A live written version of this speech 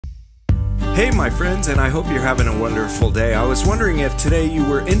Hey my friends, and I hope you're having a wonderful day. I was wondering if today you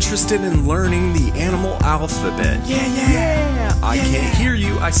were interested in learning the animal alphabet. Yeah. I can't hear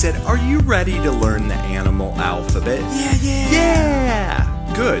you. I said, are you ready to learn the animal alphabet? Yeah.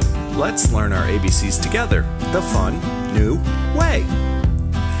 Good. Let's learn our ABCs together, the fun, new way.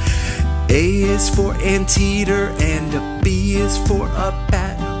 A is for anteater and a B is for a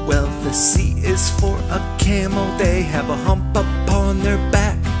bat. Well, the C is for a camel. They have a hump upon their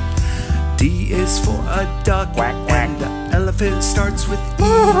back. D is for a duck, quack, quack. And the elephant starts with E.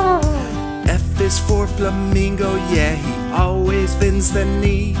 F is for flamingo, yeah, he always bends the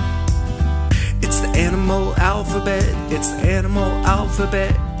knee. It's the animal alphabet, it's the animal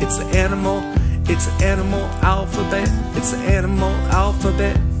alphabet, it's the animal alphabet, it's the animal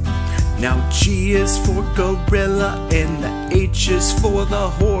alphabet. Now G is for gorilla, and the H is for the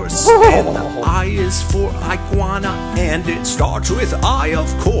horse, and the I is for iguana, and it starts with I,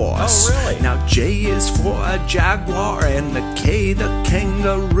 of course. Oh, really? Now J is for a jaguar, and the K the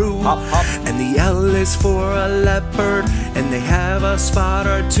kangaroo, hop, hop. And the L is for a leopard, and they have a spot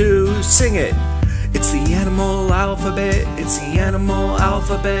or two. Sing it! It's the animal alphabet, it's the animal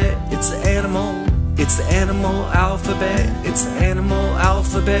alphabet, it's the animal alphabet, it's the animal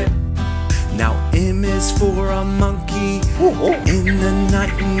alphabet. Now M is for a monkey in the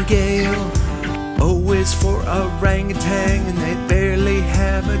nightingale. O is for orangutan and they barely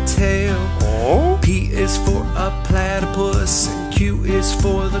have a tail. P is for a platypus and Q is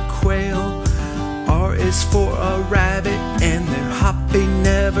for the quail. R is for a rabbit and their hopping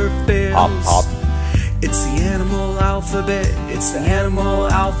never fails. Hop, hop. It's the animal alphabet, it's the animal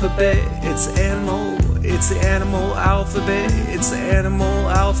alphabet, it's the animal alphabet, it's the animal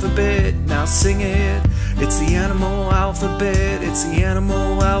alphabet. Now sing it. It's the animal alphabet, it's the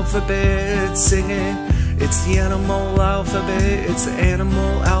animal alphabet. Sing it. It's the animal alphabet, it's the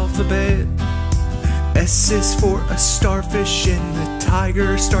animal alphabet. S is for a starfish and the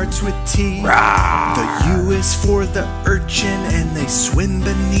tiger starts with T. The U is for the urchin and they swim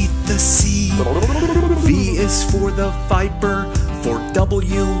beneath the sea. V is for the viper, for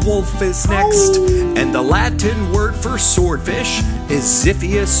W wolf is next. And the Latin word for swordfish is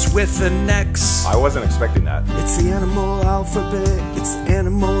Ziphius with an X. I wasn't expecting that. It's the animal alphabet, it's the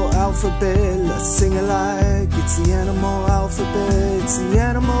animal alphabet. Let's sing alike. It's the animal alphabet, it's the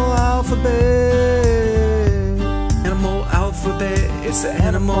animal alphabet. Animal alphabet, it's the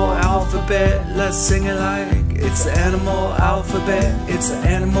animal alphabet. Let's sing alike. It's the animal alphabet, it's the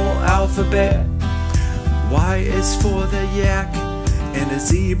animal alphabet. Y is for the yak, and a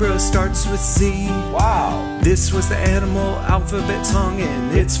zebra starts with Z. Wow. This was the animal alphabet song,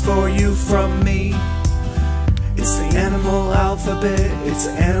 and it's for you from me. It's the animal alphabet, it's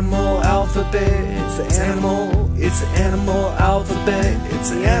the animal alphabet, it's the animal alphabet, it's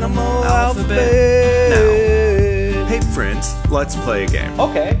the animal alphabet. Now, hey friends, let's play a game.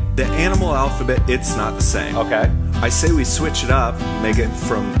 Okay. The animal alphabet, it's not the same. Okay. I say we switch it up, make it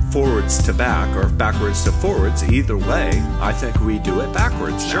from forwards to back or backwards to forwards. Either way, I think we do it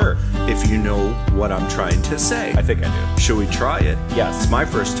backwards. Sure. Now, if you know what I'm trying to say. I think I do. Should we try it? Yes. It's my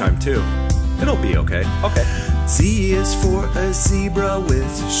first time too. It'll be okay. Okay. Z is for a zebra with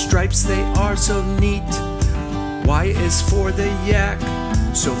stripes, they are so neat. Y is for the yak,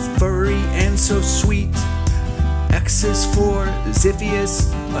 so furry and so sweet. X is for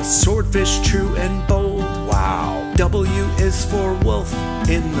Ziphius, a swordfish true and bold. Wow. W is for wolf,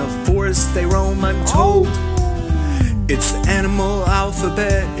 in the forest they roam untold. It's the animal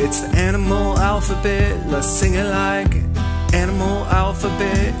alphabet, it's the animal alphabet. Let's sing it like animal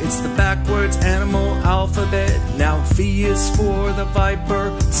alphabet, it's the backwards animal alphabet. Now V is for the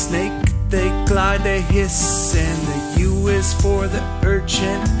viper, snake they glide, they hiss. And the U is for the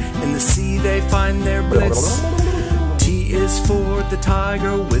urchin, in the sea they find their bliss. T is for the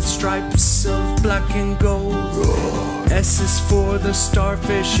tiger with stripes of black and gold. S is for the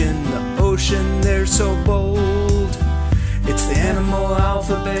starfish in the ocean, they're so bold. It's the animal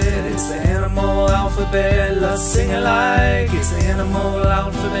alphabet, it's the animal alphabet. Let's sing it like it's the animal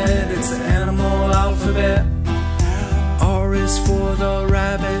alphabet, it's the animal alphabet. R is for the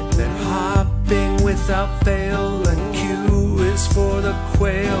rabbit, they're hopping without fail. And Q is for the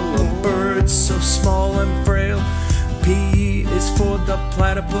quail, a bird so small and frail. P is for the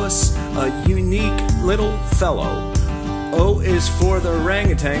platypus, a unique little fellow. O is for the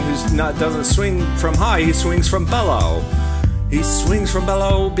orangutan who doesn't swing from high, he swings from below. He swings from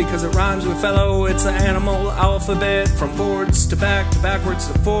below because it rhymes with fellow. It's the animal alphabet, from forwards to back to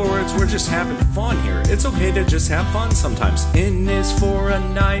backwards to forwards. We're just having fun here. It's okay to just have fun sometimes. N is for a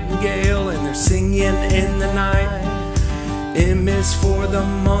nightingale and they're singing in the night. M is for the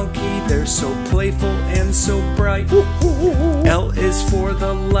monkey, they're so playful and so bright. L is for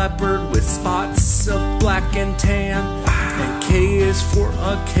the leopard with spots of black and tan. And K is for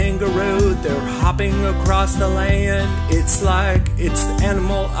a kangaroo, they're hopping across the land. It's like it's the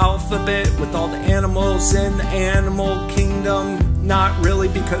animal alphabet with all the animals in the animal kingdom. Not really,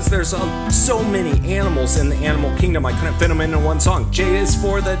 because there's so many animals in the animal kingdom, I couldn't fit them into one song. J is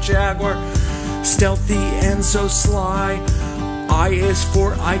for the jaguar, stealthy and so sly. I is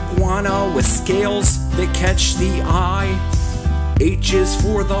for iguana with scales that catch the eye. H is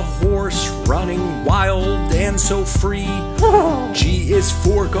for the horse, running wild and so free. G is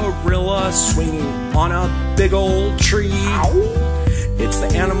for gorilla, swinging on a big old tree. It's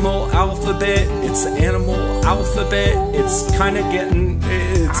the animal alphabet, it's the animal alphabet. It's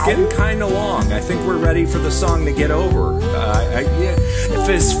getting kind of long. I think we're ready for the song to get over. F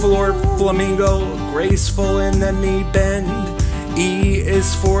is for flamingo, graceful in the knee bend. E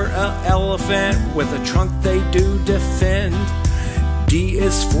is for an elephant, with a trunk they do defend. D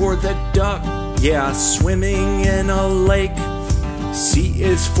is for the duck, yeah, swimming in a lake. C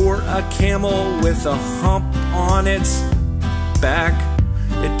is for a camel with a hump on its back.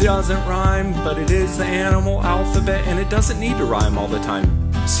 It doesn't rhyme, but it is the animal alphabet, and it doesn't need to rhyme all the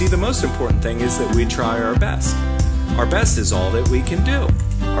time. See, the most important thing is that we try our best. Our best is all that we can do.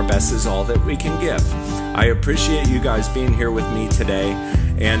 Our best is all that we can give. I appreciate you guys being here with me today,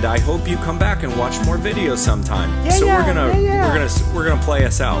 and I hope you come back and watch more videos sometime. We're gonna play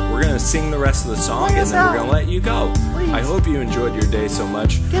us out. We're gonna sing the rest of the song, and then we're gonna let you go. Please. I hope you enjoyed your day so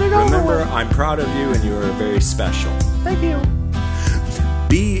much. Remember, I'm proud of you, and you are very special. Thank you.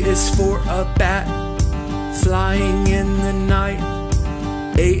 B is for a bat, flying in the night.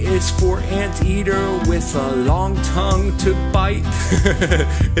 A is for anteater with a long tongue to bite.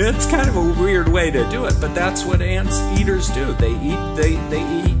 It's kind of a weird way to do it, but that's what eaters do. They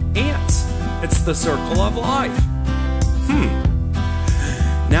eat ants. It's the circle of life.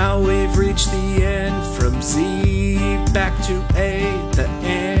 Now we've reached the end, from Z back to A, the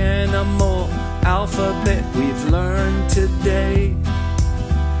animal alphabet we've learned today.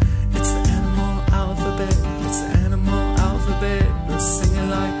 It's the animal alphabet, it's the animal alphabet. Let's sing it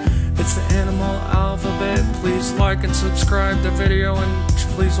like it's the animal alphabet. Please like and subscribe the video, and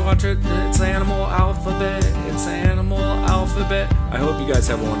please watch it. It's the animal alphabet, it's the animal alphabet. I hope you guys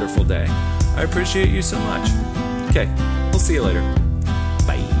have a wonderful day. I appreciate you so much. Okay, we'll see you later.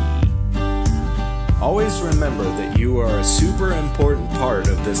 Bye. Always remember that you are a super important part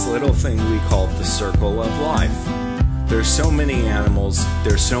of this little thing we call the circle of life. There's so many animals,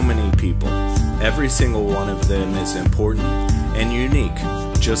 there's so many people. Every single one of them is important and unique,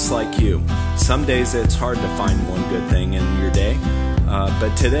 just like you. Some days it's hard to find one good thing in your day,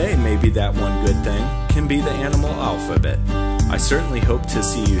 but today maybe that one good thing can be the animal alphabet. I certainly hope to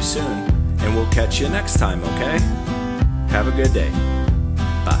see you soon, and we'll catch you next time, okay? Have a good day.